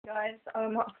guys, I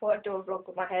thought I'd do a vlog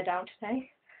with my hair down today.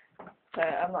 So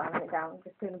I'm not having it down,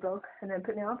 just doing a vlog and then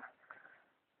putting it up.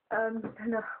 And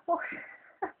wash.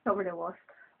 Not really wash.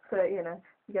 So, you know,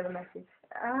 you get the message.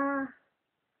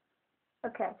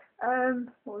 Okay.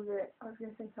 What was it? I was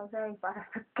going to say something, but I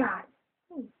forgot.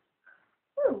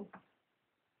 Ooh.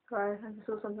 Sorry, I just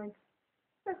saw something.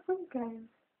 Okay.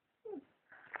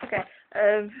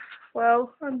 Okay.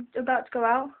 Well, I'm about to go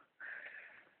out.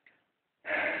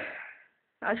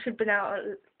 I should have been out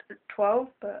at 12,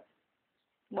 but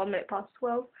 1 minute past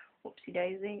 12. Whoopsie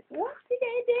daisy. Whoopsie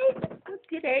daisy.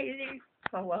 Whoopsie daisy.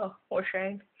 Oh well, what a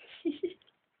shame.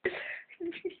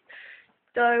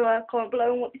 So, comment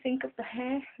below on what you think of the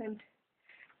hair, and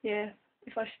yeah,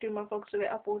 if I should do my vlogs with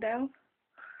it up or down.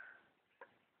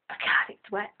 Oh god,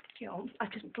 it's wet. You know, I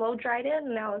just blow dried it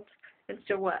and now it's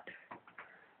still wet.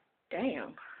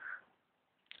 Damn.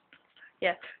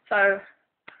 Yeah, so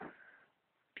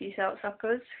peace out,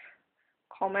 suckers.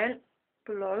 Comment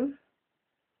below.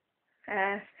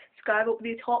 Subscribe up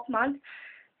the top, man.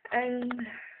 And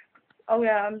oh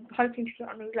yeah, I'm hoping to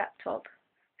get a new laptop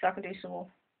so I can do some more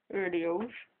videos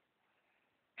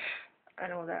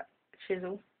and all that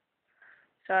shizzle.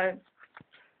 So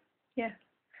yeah,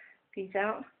 peace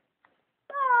out.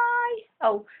 Bye.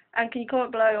 Oh, and can you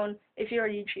comment below on if you're a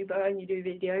YouTuber and you do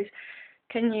videos?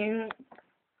 Can you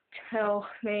tell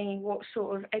me what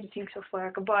sort of editing software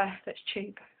I can buy that's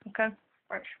cheap? Okay,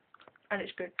 right, and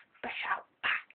it's good. Bash out.